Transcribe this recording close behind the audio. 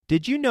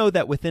Did you know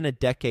that within a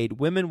decade,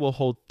 women will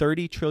hold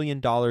 $30 trillion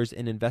in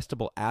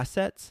investable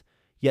assets?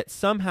 Yet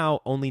somehow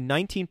only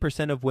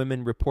 19% of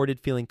women reported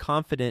feeling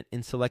confident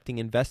in selecting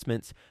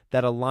investments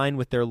that align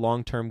with their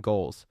long-term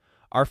goals.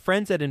 Our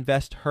friends at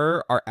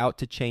InvestHer are out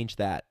to change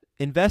that.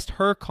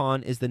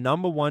 InvestHerCon is the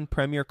 #1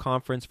 premier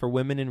conference for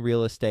women in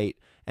real estate,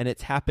 and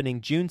it's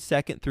happening June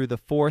 2nd through the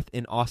 4th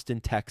in Austin,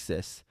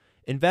 Texas.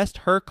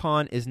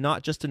 InvestHerCon is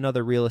not just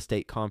another real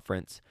estate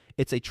conference.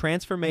 It's a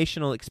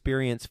transformational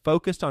experience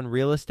focused on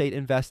real estate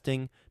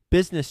investing,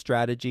 business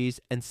strategies,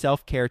 and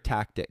self-care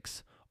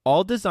tactics,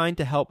 all designed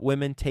to help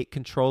women take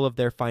control of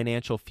their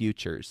financial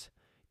futures.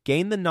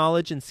 Gain the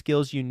knowledge and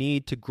skills you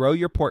need to grow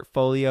your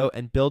portfolio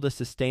and build a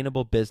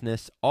sustainable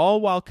business,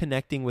 all while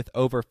connecting with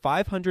over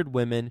 500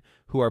 women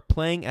who are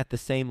playing at the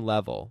same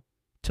level.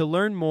 To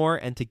learn more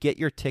and to get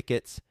your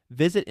tickets,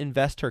 visit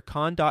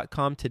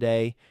InvestHerCon.com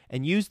today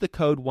and use the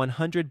code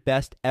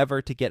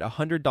 100BESTEVER to get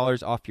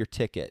 $100 off your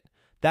ticket.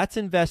 That's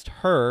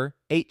InvestHer,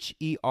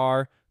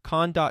 H-E-R,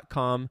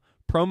 con.com,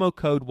 promo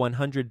code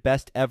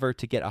 100BESTEVER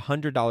to get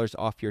 $100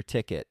 off your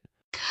ticket.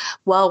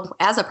 Well,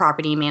 as a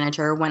property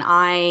manager, when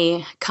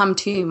I come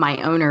to my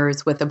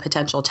owners with a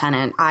potential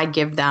tenant, I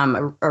give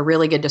them a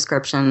really good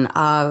description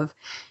of,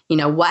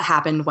 what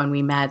happened when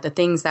we met, the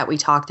things that we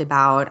talked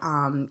about.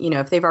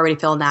 If they've already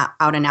filled out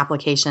an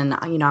application,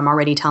 I'm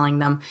already telling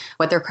them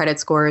what their credit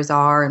scores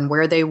are and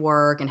where they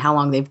work and how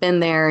long they've been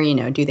there.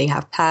 Do they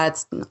have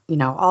pets?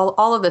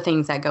 All of the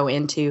things that go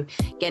into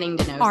getting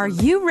to know Are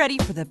you ready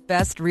for the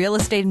best real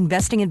estate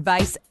investing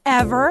advice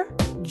ever?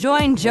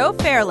 Join Joe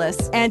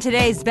Fairless and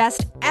today's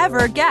best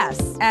ever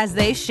guests as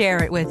they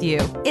share it with you.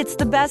 It's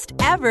the best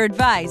ever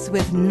advice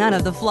with none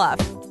of the fluff.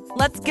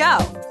 Let's go.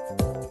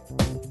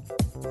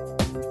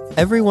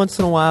 Every once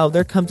in a while,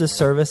 there comes a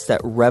service that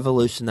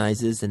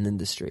revolutionizes an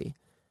industry.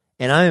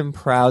 And I am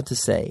proud to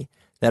say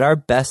that our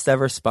best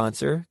ever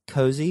sponsor,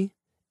 Cozy,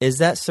 is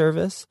that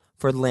service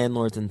for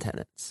landlords and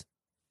tenants.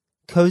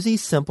 Cozy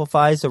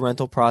simplifies the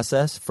rental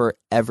process for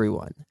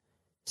everyone.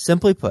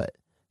 Simply put,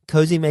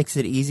 Cozy makes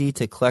it easy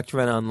to collect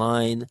rent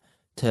online,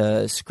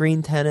 to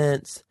screen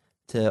tenants,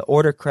 to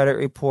order credit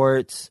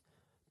reports,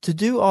 to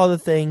do all the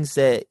things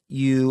that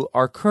you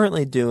are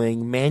currently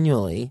doing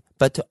manually,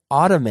 but to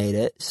automate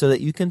it so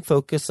that you can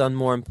focus on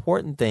more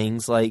important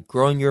things like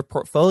growing your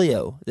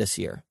portfolio this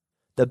year.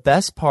 The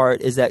best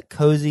part is that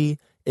Cozy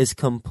is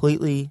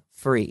completely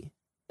free.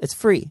 It's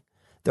free.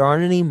 There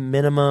aren't any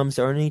minimums,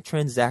 there aren't any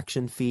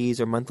transaction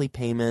fees or monthly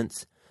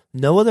payments.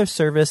 No other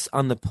service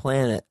on the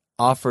planet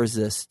offers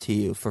this to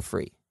you for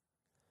free.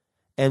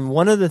 And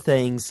one of the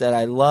things that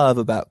I love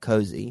about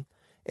Cozy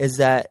is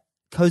that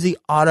Cozy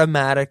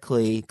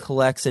automatically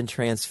collects and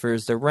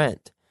transfers the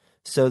rent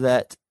so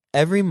that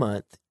every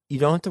month you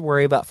don't have to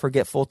worry about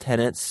forgetful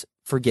tenants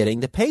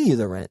forgetting to pay you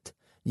the rent.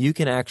 You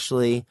can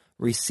actually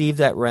receive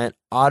that rent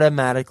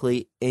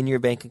automatically in your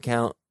bank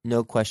account,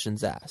 no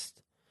questions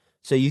asked.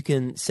 So you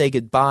can say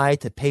goodbye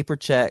to paper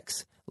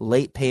checks,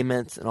 late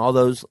payments, and all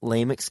those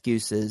lame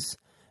excuses.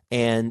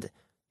 And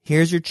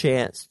here's your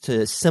chance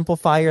to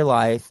simplify your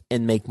life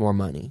and make more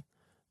money.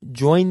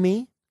 Join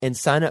me and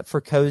sign up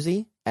for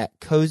Cozy at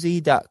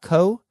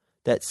cozy.co.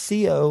 That's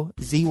COZY.co.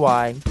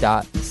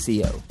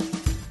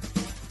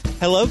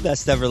 Hello,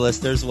 best ever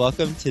listeners.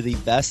 Welcome to the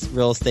best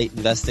real estate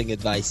investing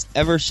advice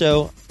ever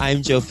show.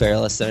 I'm Joe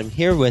Fairless, and I'm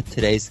here with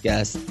today's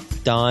guest,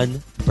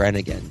 Dawn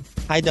Brannigan.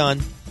 Hi,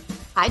 Dawn.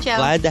 Hi, Joe.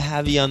 Glad to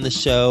have you on the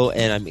show,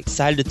 and I'm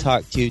excited to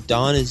talk to you.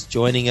 Dawn is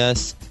joining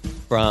us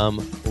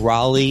from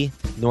Raleigh,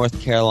 North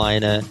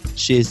Carolina.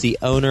 She is the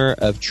owner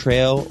of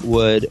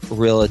Trailwood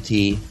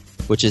Realty,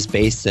 which is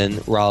based in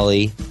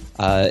Raleigh.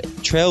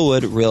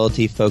 Trailwood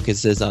Realty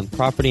focuses on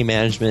property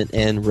management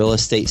and real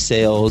estate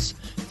sales.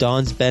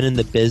 Dawn's been in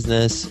the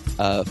business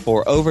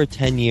for over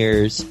 10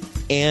 years,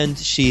 and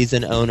she's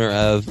an owner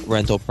of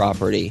rental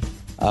property.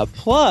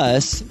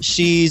 Plus,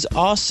 she's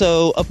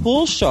also a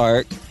pool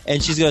shark,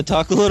 and she's going to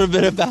talk a little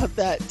bit about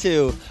that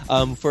too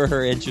for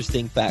her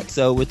interesting facts.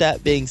 So with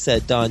that being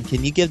said, Dawn,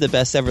 can you give the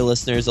best ever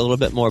listeners a little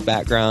bit more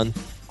background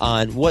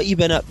on what you've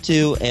been up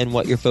to and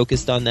what you're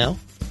focused on now?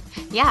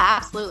 Yeah,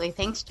 absolutely.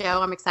 Thanks,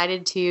 Joe. I'm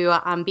excited to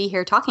be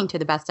here talking to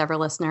the best ever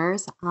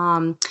listeners.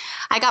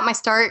 I got my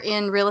start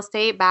in real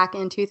estate back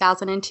in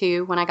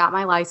 2002 when I got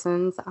my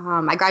license.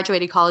 I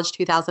graduated college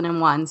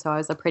 2001, so I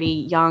was a pretty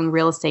young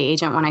real estate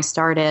agent when I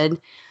started.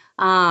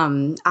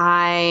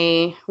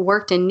 I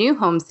worked in new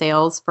home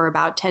sales for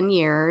about 10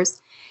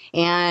 years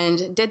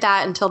and did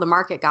that until the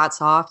market got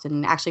soft,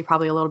 and actually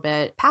probably a little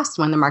bit past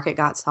when the market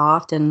got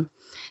soft, and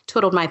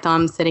twiddled my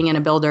thumbs sitting in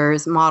a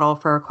builder's model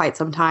for quite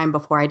some time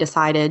before I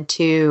decided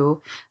to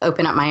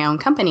open up my own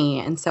company.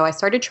 And so I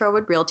started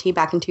Trailwood Realty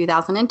back in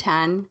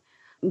 2010.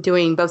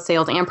 doing both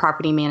sales and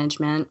property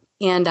management.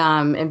 And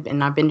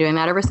I've been doing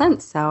that ever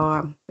since. So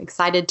I'm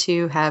excited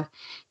to have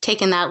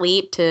taken that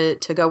leap to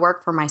go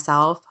work for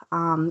myself.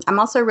 I'm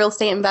also a real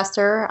estate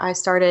investor. I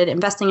started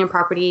investing in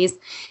properties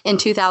in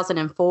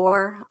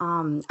 2004.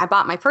 I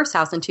bought my first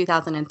house in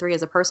 2003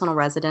 as a personal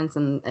residence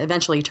and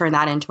eventually turned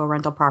that into a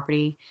rental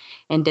property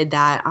and did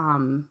that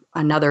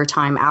another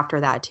time after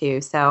that too.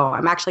 So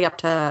I'm actually up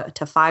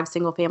to 5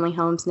 single family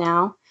homes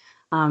now.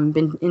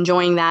 Been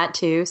enjoying that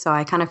too. So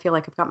I kind of feel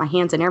like I've got my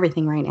hands in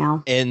everything right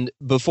now. And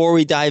before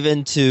we dive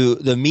into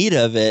the meat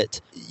of it,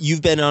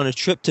 you've been on a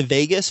trip to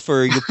Vegas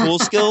for your pool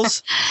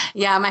skills?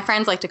 Yeah, my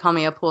friends like to call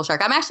me a pool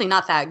shark. I'm actually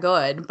not that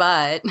good,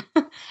 but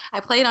I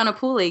played on a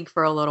pool league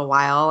for a little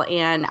while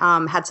and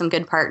had some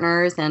good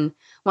partners and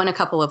won a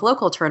couple of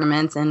local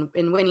tournaments. And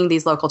in winning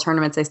these local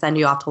tournaments, they send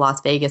you off to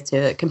Las Vegas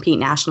to compete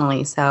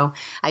nationally. So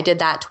I did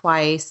that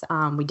twice.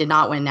 We did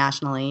not win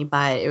nationally,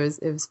 but it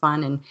was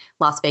fun. And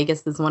Las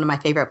Vegas is one of my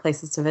favorite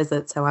places to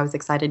visit. So I was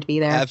excited to be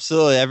there.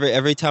 Absolutely.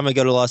 Every time I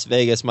go to Las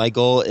Vegas, my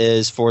goal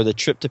is for the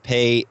trip to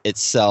pay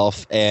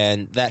itself.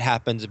 And that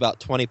happens about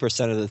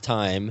 20% of the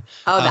time.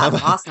 Oh,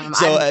 that's awesome.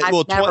 So, I've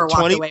never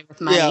walked away with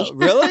money. Yeah,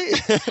 really?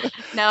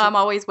 No, I'm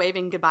always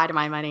waving goodbye to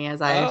my money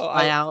as I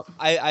fly out.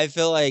 I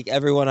feel like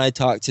everyone I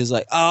talk to is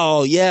like,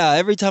 oh yeah,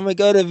 every time I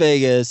go to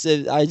Vegas,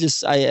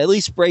 I at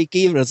least break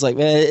even. It's like,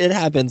 man, it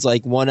happens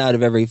like 1 out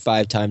of every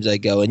 5 times I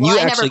go, and you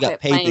actually got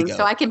paid playing, to go.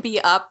 So I can be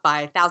up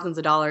by thousands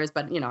of dollars,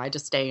 but I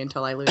just stay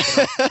until I lose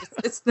it.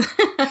 It's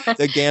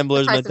the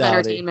gambler's the price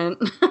mentality. Of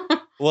entertainment.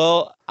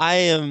 Well,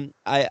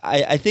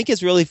 I think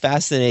it's really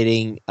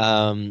fascinating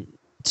to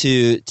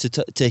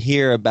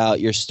hear about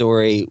your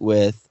story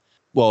with,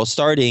 well,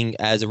 starting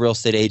as a real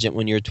estate agent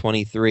when you're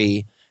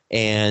 23.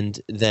 And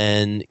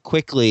then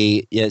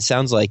quickly, it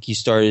sounds like you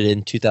started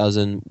in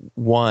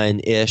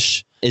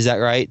 2001-ish. Is that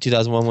right?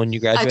 2001 when you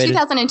graduated?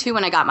 2002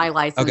 when I got my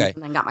license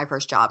and then got my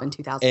first job in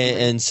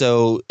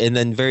 2003. And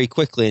then very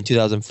quickly in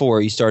 2004,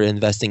 you started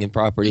investing in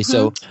property.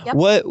 So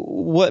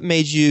what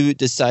made you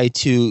decide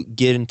to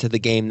get into the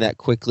game that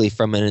quickly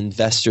from an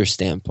investor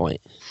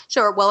standpoint?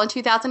 Sure. Well, in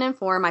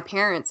 2004, my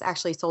parents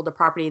actually sold a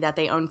property that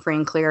they owned free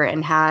and clear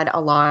and had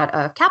a lot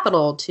of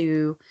capital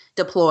to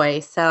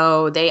deploy.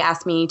 So they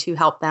asked me to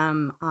help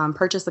them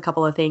purchase a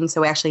couple of things.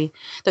 So actually,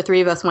 the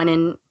 3 of us went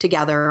in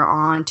together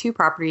on 2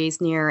 properties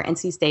near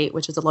NC State,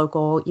 which is a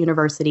local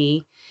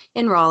university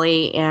in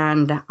Raleigh.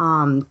 And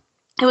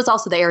it was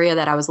also the area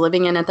that I was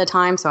living in at the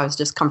time, so I was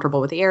just comfortable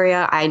with the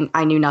area.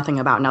 I knew nothing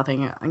about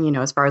nothing,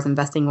 as far as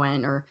investing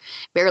went, or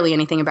barely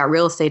anything about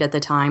real estate at the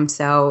time.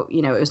 So,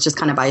 it was just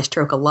kind of by a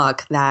stroke of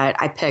luck that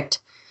I picked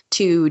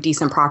 2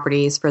 decent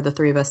properties for the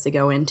 3 of us to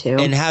go into.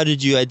 And how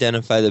did you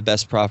identify the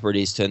best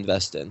properties to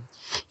invest in?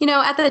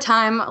 At the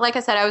time, like I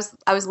said,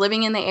 I was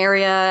living in the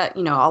area.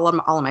 All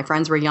of my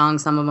friends were young.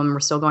 Some of them were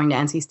still going to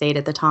NC State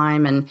at the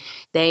time, and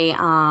they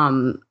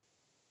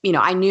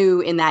I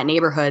knew in that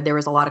neighborhood there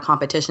was a lot of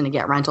competition to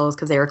get rentals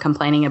because they were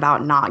complaining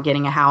about not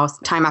getting a house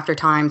time after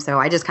time. So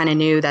I just kind of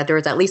knew that there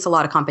was at least a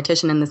lot of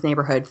competition in this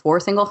neighborhood for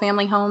single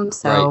family homes.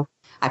 So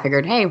I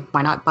figured, hey,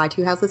 why not buy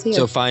 2 houses here?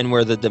 So find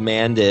where the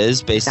demand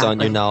is based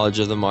on your knowledge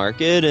of the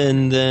market,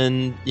 and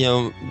then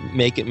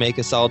make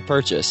a solid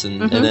purchase.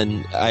 And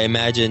then I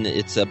imagine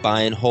it's a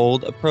buy and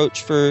hold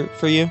approach for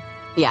you.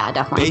 Yeah,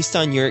 definitely. Based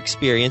on your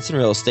experience in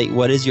real estate,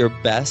 what is your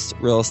best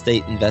real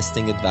estate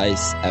investing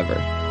advice ever?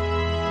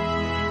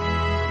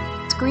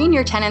 Screen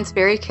your tenants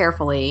very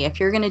carefully. If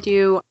you're going to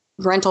do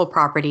rental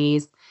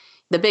properties,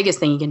 the biggest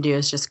thing you can do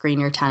is just screen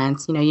your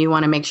tenants. You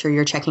want to make sure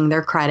you're checking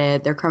their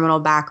credit, their criminal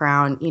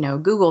background,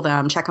 Google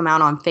them, check them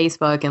out on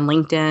Facebook and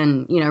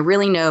LinkedIn,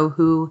 really know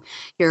who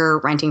you're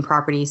renting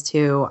properties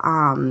to.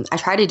 I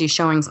try to do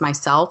showings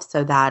myself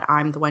so that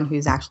I'm the one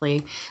who's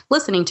actually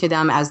listening to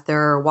them as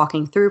they're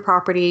walking through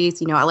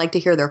properties. I like to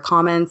hear their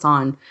comments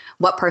on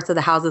what parts of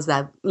the houses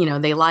that,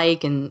 they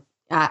like. And,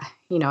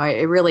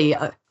 it really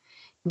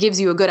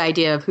gives you a good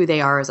idea of who they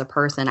are as a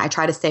person. I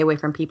try to stay away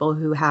from people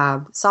who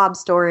have sob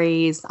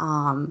stories.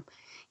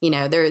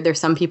 There's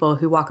some people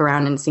who walk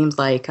around and it seems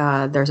like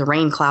there's a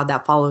rain cloud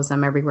that follows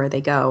them everywhere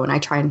they go. And I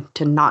try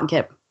to not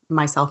get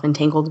myself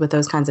entangled with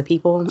those kinds of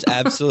people.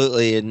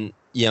 Absolutely. And,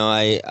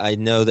 I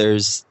know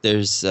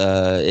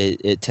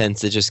it tends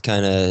to just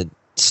kind of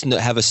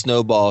have a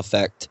snowball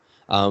effect.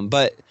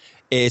 But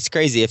it's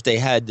crazy if they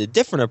had the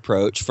different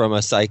approach from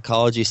a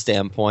psychology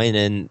standpoint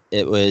and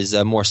it was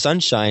more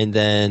sunshine,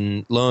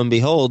 then lo and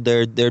behold,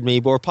 there'd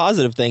be more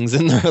positive things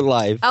in their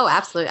life. Oh,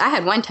 absolutely. I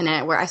had one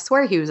tenant where I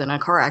swear he was in a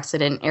car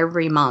accident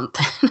every month.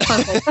 I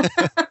was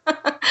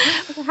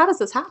like, how does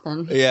this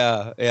happen?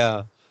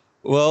 Yeah.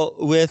 Well,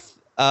 with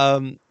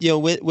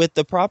with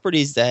the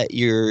properties that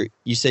you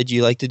said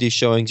you like to do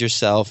showings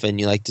yourself and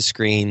you like to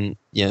screen,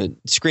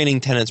 screening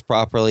tenants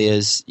properly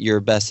is your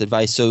best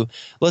advice. So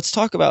let's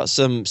talk about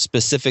some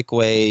specific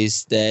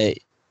ways that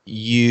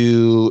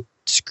you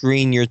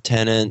screen your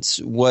tenants.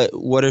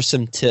 What are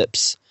some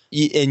tips?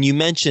 And you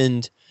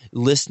mentioned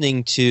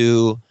listening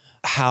to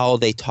how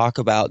they talk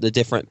about the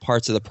different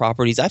parts of the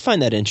properties. I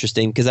find that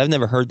interesting because I've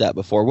never heard that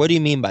before. What do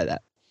you mean by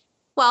that?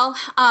 Well,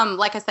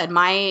 like I said,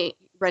 my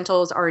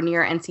rentals are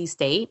near NC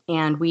State,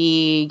 and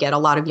we get a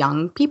lot of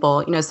young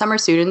people. Some are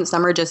students,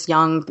 some are just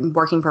young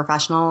working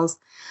professionals.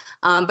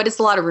 But it's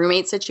a lot of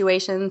roommate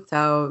situations.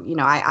 So,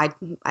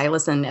 I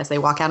listen as they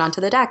walk out onto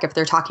the deck. If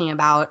they're talking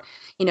about,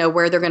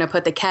 where they're going to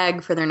put the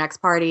keg for their next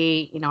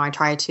party, I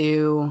try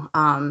to,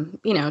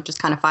 just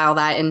kind of file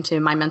that into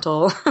my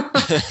mental,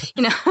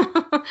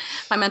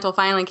 my mental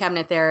filing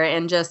cabinet there,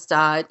 and just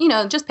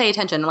pay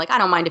attention. Like, I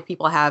don't mind if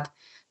people have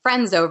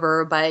friends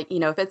over, but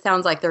if it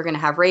sounds like they're going to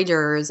have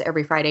ragers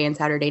every Friday and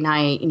Saturday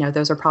night,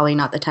 those are probably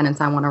not the tenants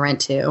I want to rent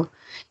to.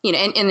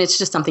 And it's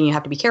just something you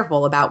have to be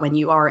careful about when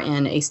you are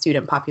in a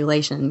student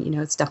population.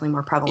 It's definitely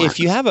more prevalent. If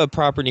you have a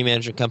property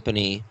management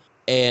company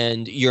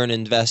and you're an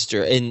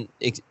investor, and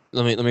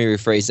let me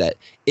rephrase that.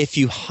 If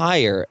you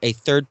hire a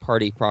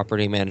third-party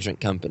property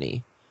management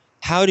company,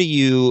 how do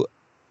you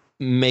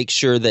make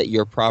sure that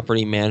your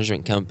property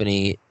management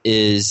company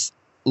is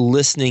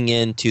listening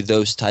into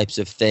those types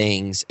of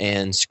things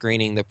and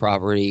screening the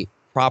property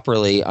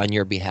properly on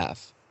your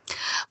behalf?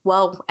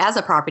 Well, as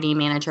a property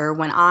manager,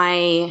 when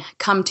I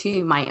come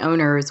to my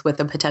owners with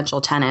a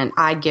potential tenant,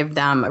 I give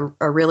them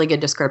a really good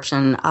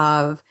description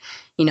of,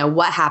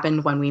 what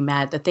happened when we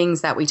met, the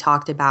things that we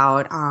talked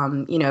about.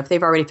 If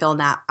they've already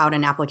filled out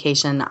an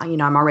application,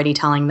 I'm already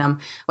telling them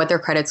what their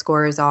credit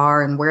scores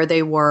are and where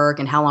they work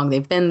and how long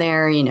they've been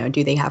there.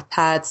 Do they have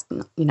pets?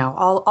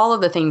 All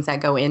of the things that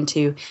go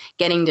into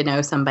getting to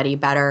know somebody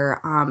better.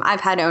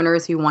 I've had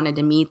owners who wanted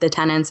to meet the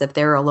tenants if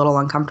they're a little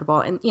uncomfortable,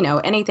 and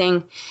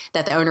anything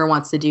that the owner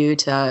wants to do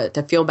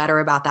to feel better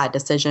about that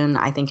decision,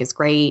 I think is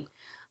great.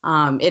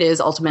 It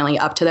is ultimately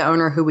up to the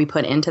owner who we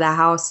put into the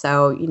house.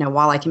 So,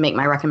 while I can make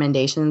my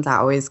recommendations, I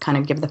always kind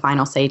of give the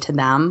final say to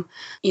them,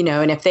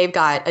 and if they've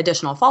got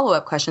additional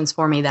follow-up questions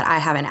for me that I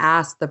haven't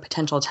asked the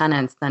potential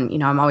tenants, then,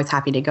 I'm always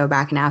happy to go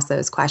back and ask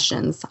those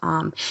questions.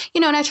 And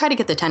I try to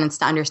get the tenants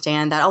to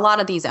understand that a lot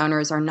of these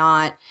owners are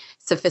not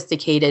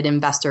sophisticated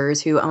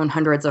investors who own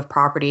hundreds of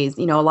properties.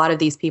 A lot of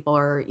these people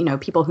are,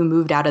 people who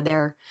moved out of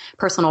their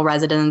personal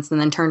residence and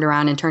then turned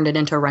around and turned it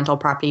into a rental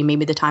property.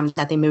 Maybe the time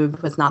that they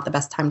moved was not the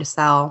best time to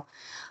sell.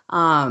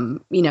 And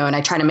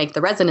I try to make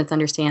the residents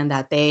understand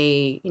that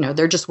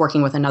they're just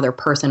working with another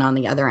person on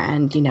the other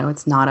end.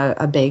 It's not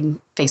a big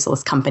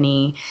faceless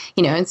company,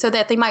 and so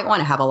that they might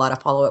want to have a lot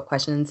of follow-up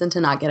questions and to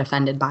not get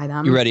offended by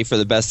them. You ready for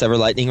the best ever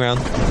lightning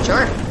round?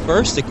 Sure.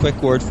 First, a quick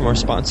word from our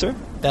sponsor.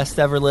 Best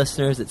ever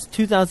listeners, it's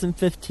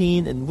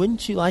 2015, and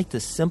wouldn't you like to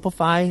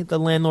simplify the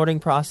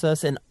landlording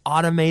process and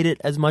automate it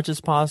as much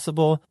as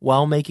possible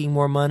while making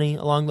more money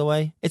along the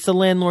way? It's a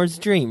landlord's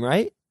dream,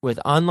 right? With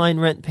online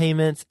rent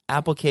payments,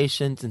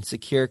 applications, and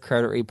secure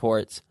credit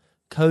reports,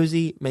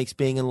 Cozy makes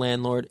being a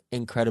landlord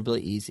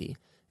incredibly easy.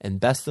 And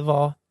best of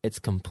all, it's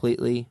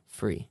completely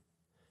free.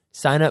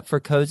 Sign up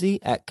for Cozy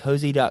at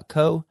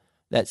cozy.co.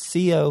 That's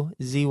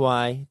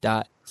COZY.co.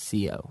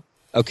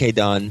 Okay,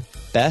 Dawn,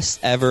 best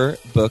ever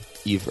book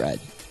you've read.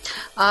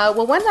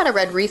 Well, one that I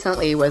read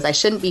recently was I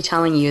Shouldn't Be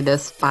Telling You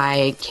This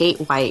by Kate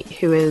White,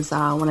 who is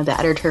one of the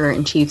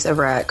editor-in-chiefs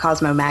over at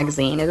Cosmo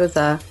Magazine. It's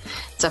a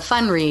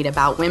fun read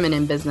about women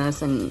in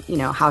business and,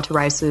 how to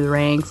rise through the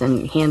ranks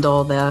and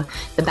handle the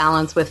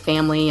balance with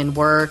family and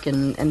work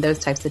and those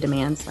types of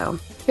demands. So,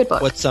 good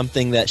book. What's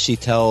something that she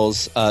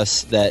tells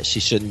us that she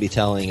shouldn't be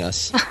telling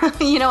us?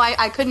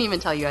 I couldn't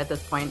even tell you at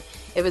this point.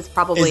 It was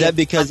probably... Is that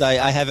because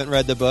I haven't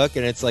read the book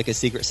and it's like a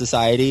secret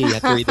society? You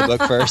have to read the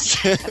book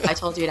first. If I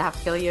told you to have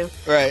to kill you.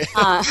 Right.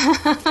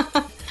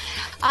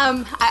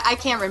 I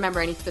can't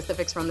remember any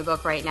specifics from the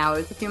book right now. It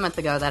was a few months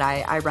ago that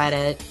I read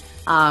it.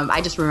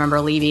 I just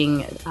remember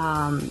leaving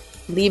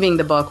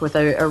the book with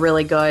a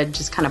really good,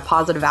 just kind of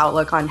positive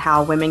outlook on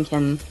how women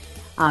can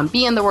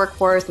be in the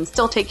workforce and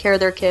still take care of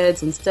their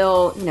kids and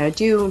still,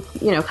 do,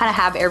 kind of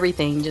have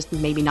everything, just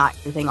maybe not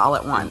everything all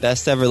at once.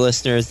 Best ever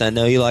listeners, I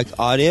know you like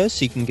audio,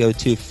 so you can go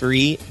to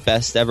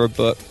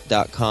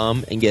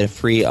freebesteverbook.com and get a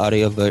free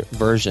audio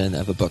version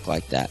of a book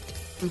like that.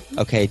 Mm-hmm.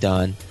 Okay,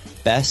 Dawn,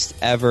 best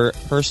ever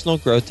personal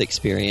growth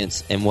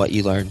experience and what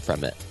you learned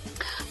from it.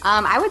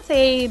 I would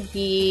say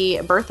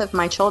the birth of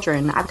my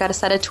children. I've got a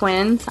set of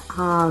twins,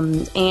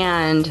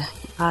 and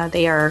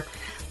they are,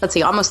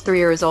 almost 3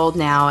 years old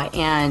now.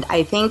 And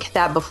I think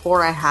that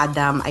before I had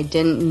them, I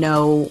didn't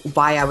know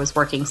why I was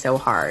working so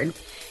hard.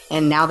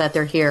 And now that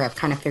they're here, I've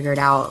kind of figured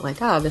out,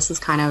 this is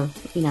kind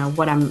of,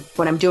 what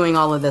I'm doing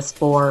all of this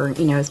for,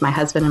 is my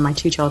husband and my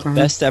 2 children.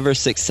 Best ever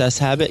success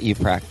habit you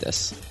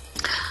practice?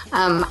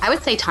 I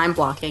would say time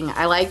blocking.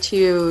 I like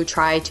to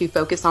try to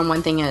focus on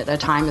one thing at a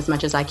time as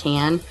much as I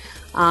can.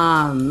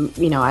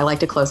 I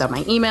like to close out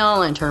my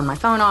email and turn my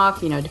phone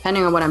off.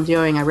 Depending on what I'm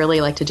doing, I really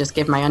like to just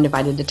give my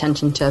undivided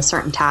attention to a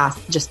certain task,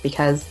 just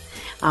because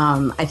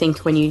I think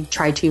when you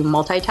try to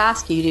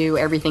multitask, you do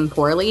everything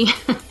poorly.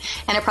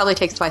 And it probably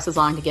takes twice as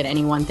long to get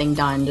any one thing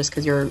done just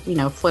because you're,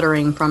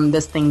 flittering from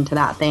this thing to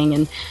that thing.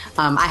 And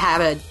I have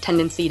a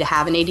tendency to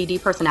have an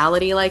ADD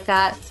personality like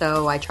that.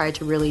 So I try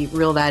to really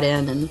reel that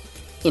in and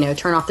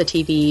turn off the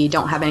TV,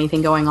 don't have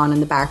anything going on in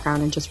the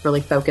background, and just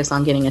really focus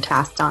on getting a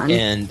task done.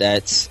 And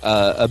that's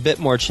a bit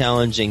more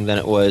challenging than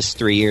it was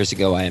 3 years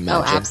ago, I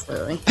imagine. Oh,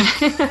 absolutely.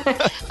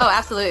 Oh,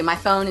 absolutely. My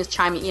phone is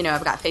chiming.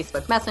 I've got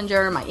Facebook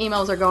Messenger. My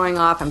emails are going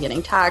off. I'm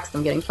getting texts.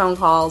 I'm getting phone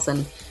calls.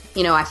 And,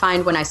 I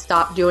find when I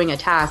stop doing a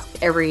task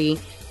every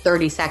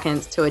 30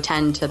 seconds to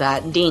attend to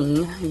that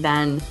ding,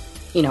 then,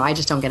 I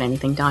just don't get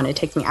anything done. It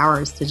takes me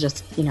hours to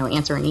just,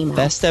 answer an email.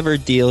 Best ever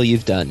deal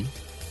you've done?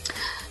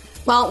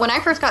 Well, when I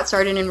first got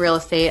started in real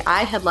estate,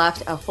 I had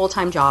left a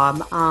full-time job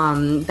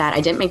that I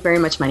didn't make very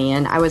much money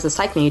in. I was a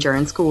psych major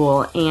in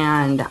school,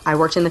 and I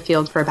worked in the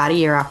field for about a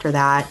year after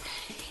that.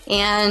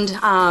 And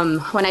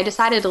when I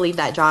decided to leave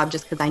that job,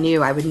 just because I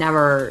knew I would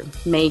never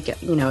make,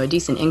 a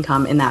decent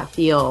income in that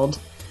field,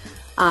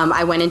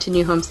 I went into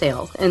new home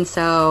sales. And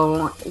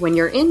so when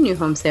you're in new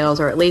home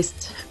sales, or at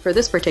least for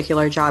this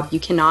particular job,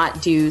 you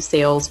cannot do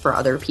sales for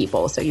other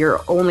people. So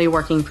you're only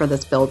working for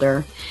this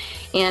builder.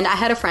 And I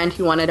had a friend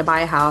who wanted to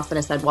buy a house, and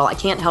I said, well, I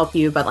can't help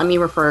you, but let me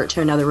refer it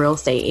to another real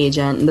estate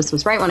agent. And this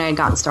was right when I had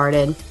gotten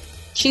started.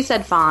 She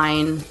said,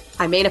 fine.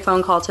 I made a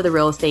phone call to the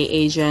real estate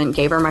agent,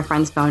 gave her my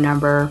friend's phone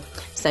number,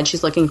 said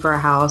she's looking for a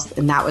house,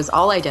 and that was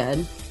all I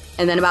did.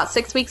 And then about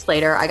 6 weeks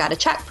later, I got a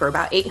check for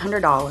about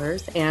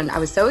 $800, and I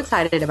was so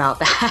excited about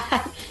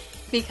that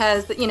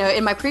because,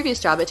 in my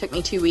previous job, it took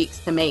me 2 weeks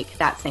to make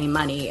that same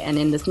money. And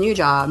in this new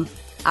job,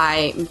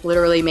 I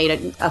literally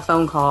made a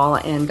phone call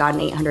and got an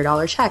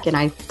 $800 check. And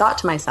I thought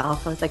to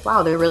myself, I was like,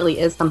 wow, there really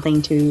is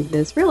something to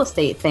this real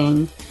estate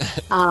thing.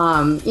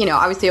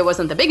 Obviously it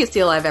wasn't the biggest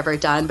deal I've ever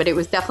done, but it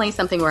was definitely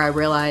something where I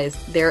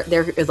realized there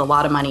is a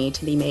lot of money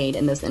to be made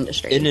in this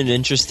industry. Isn't it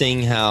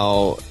interesting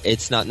how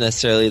it's not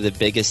necessarily the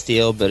biggest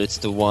deal, but it's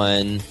the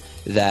one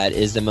that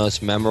is the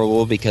most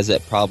memorable because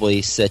it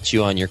probably set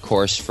you on your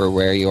course for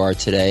where you are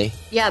today?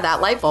 Yeah,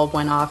 that light bulb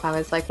went off. I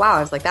was like,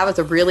 wow, that was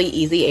a really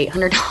easy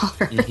 $800.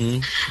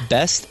 Mm-hmm.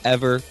 Best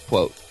ever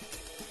quote.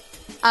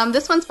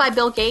 This one's by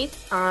Bill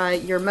Gates.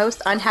 Your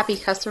most unhappy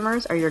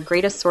customers are your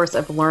greatest source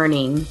of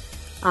learning.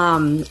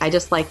 I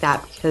just like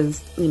that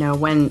because,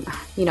 when,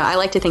 I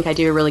like to think I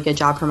do a really good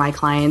job for my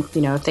clients.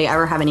 If they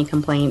ever have any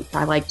complaints,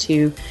 I like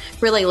to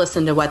really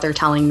listen to what they're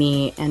telling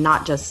me and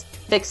not just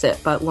fix it,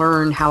 but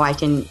learn how I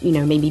can,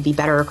 maybe be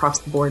better across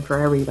the board for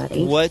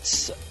everybody.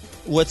 What's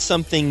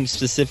something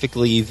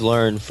specifically you've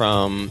learned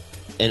from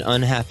an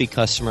unhappy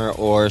customer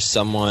or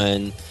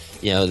someone,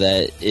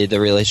 that the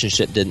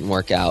relationship didn't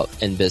work out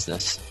in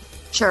business?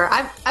 Sure.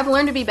 I've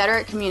learned to be better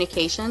at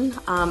communication.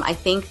 I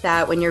think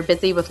that when you're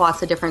busy with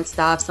lots of different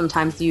stuff,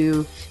 sometimes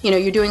you're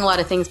doing a lot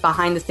of things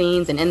behind the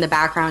scenes and in the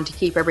background to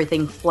keep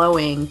everything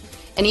flowing.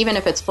 And even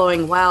if it's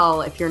flowing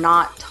well, if you're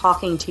not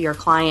talking to your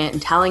client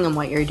and telling them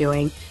what you're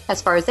doing,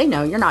 as far as they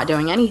know, you're not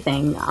doing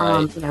anything.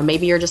 Right.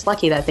 Maybe you're just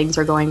lucky that things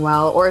are going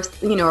well, or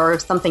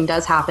if something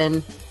does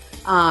happen,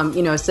 so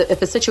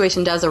if a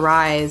situation does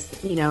arise,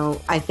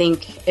 I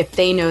think if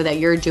they know that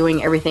you're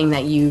doing everything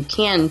that you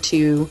can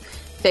to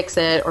fix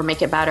it or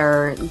make it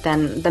better,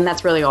 then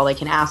that's really all they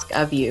can ask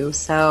of you.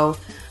 So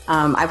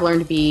I've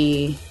learned to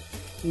be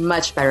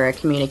much better at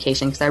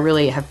communication because I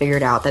really have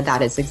figured out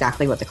that is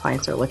exactly what the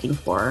clients are looking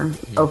for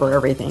over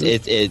everything.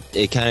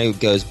 It kind of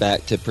goes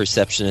back to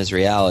perception is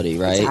reality,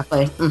 right?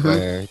 Exactly. Mm-hmm.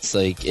 Where it's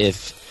like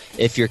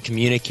if you're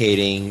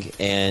communicating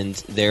and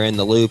they're in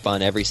the loop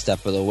on every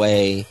step of the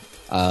way,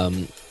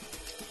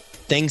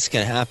 things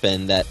can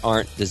happen that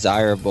aren't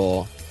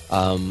desirable,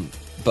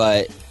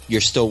 but you're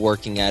still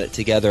working at it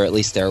together. At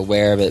least they're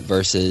aware of it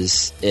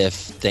versus if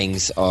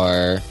things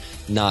are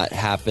not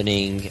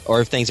happening,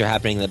 or if things are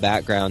happening in the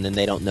background and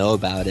they don't know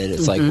about it.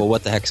 It's like, well,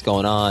 what the heck's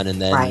going on? And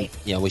then,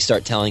 we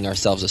start telling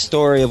ourselves a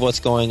story of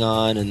what's going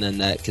on, and then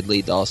that could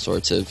lead to all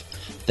sorts of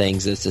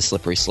things. It's a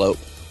slippery slope.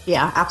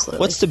 Yeah, absolutely.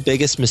 What's the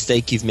biggest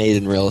mistake you've made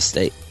in real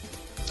estate?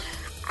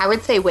 I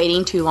would say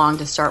waiting too long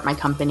to start my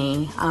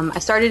company. I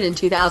started in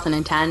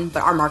 2010,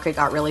 but our market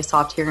got really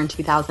soft here in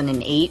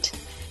 2008.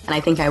 And I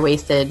think I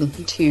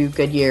wasted 2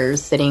 good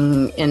years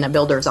sitting in a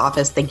builder's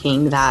office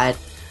thinking that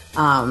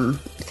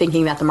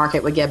the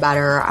market would get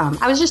better.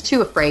 I was just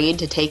too afraid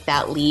to take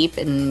that leap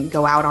and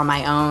go out on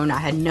my own. I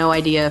had no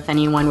idea if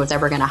anyone was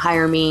ever going to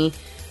hire me.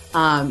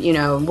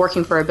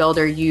 Working for a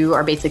builder, you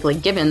are basically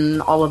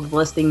given all of the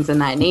listings in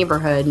that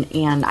neighborhood.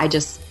 And I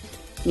just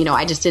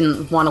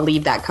didn't want to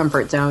leave that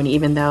comfort zone,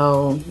 even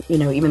though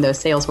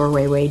sales were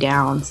way, way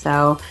down.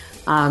 So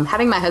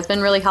having my husband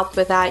really helped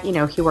with that.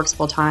 He works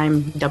full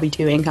time,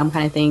 W-2 income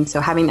kind of thing.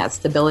 So having that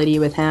stability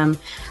with him,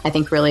 I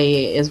think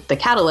really is the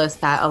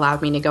catalyst that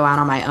allowed me to go out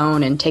on my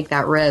own and take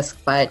that risk.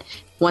 But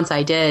once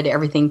I did,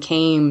 everything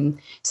came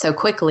so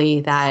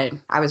quickly that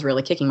I was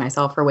really kicking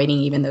myself for waiting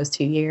even those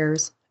 2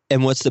 years.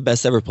 And what's the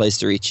best ever place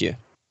to reach you?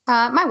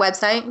 My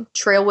website,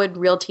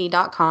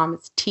 trailwoodrealty.com.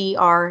 It's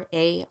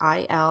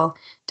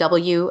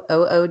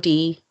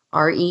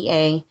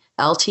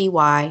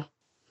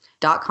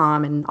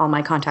TrailwoodRealty.com, and all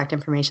my contact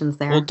information's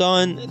there. Well,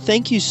 Dawn,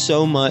 thank you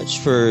so much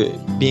for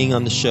being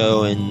on the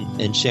show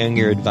and sharing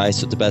your advice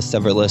with the best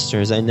ever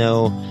listeners. I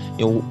know,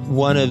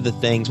 one of the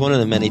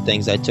many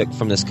things I took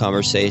from this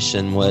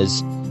conversation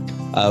was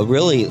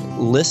really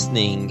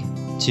listening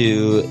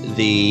to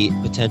the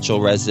potential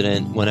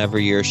resident whenever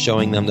you're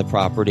showing them the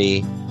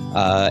property.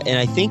 And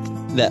I think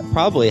that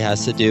probably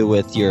has to do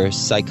with your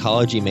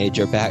psychology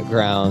major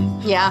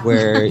background,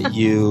 where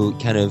you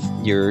kind of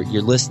you're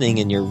listening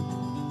and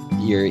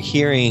you're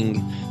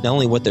hearing not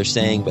only what they're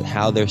saying but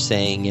how they're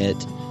saying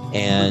it,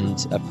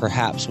 and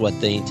perhaps what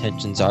the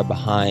intentions are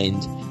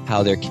behind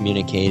how they're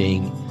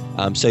communicating.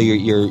 So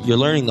you're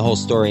learning the whole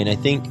story, and I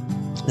think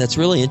that's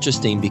really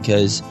interesting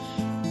because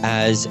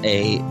as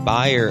a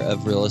buyer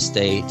of real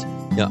estate,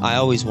 I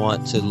always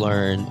want to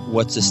learn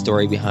what's the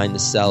story behind the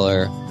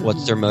seller,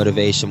 what's their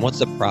motivation, what's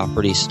the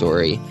property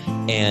story.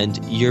 And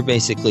you're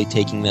basically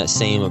taking that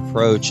same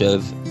approach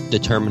of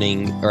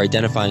determining or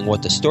identifying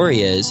what the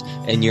story is,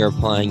 and you're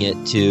applying it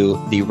to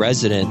the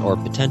resident or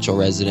potential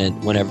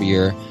resident whenever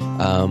you're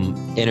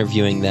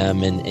interviewing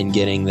them and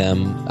getting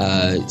them,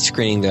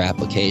 screening their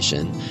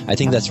application. I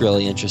think that's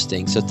really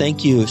interesting. So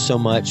thank you so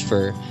much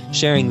for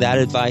sharing that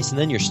advice, and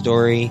then your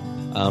story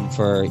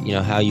for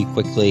how you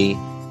quickly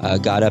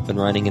got up and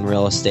running in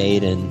real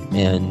estate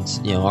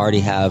and already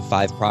have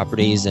 5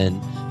 properties and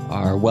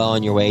are well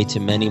on your way to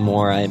many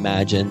more, I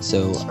imagine.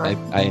 So sure.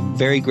 I am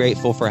very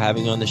grateful for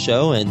having you on the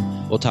show,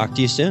 and we'll talk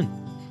to you soon.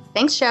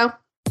 Thanks, Joe.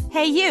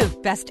 Hey, you,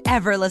 best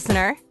ever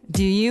listener.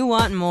 Do you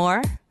want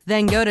more?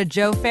 Then go to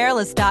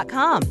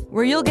joefairless.com,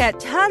 where you'll get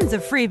tons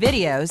of free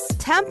videos,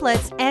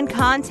 templates, and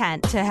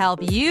content to help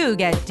you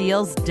get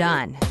deals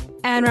done.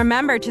 And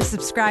remember to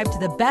subscribe to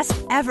the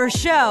Best Ever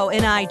Show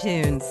in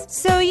iTunes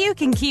so you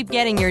can keep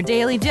getting your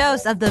daily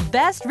dose of the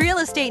best real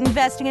estate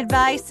investing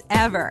advice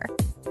ever.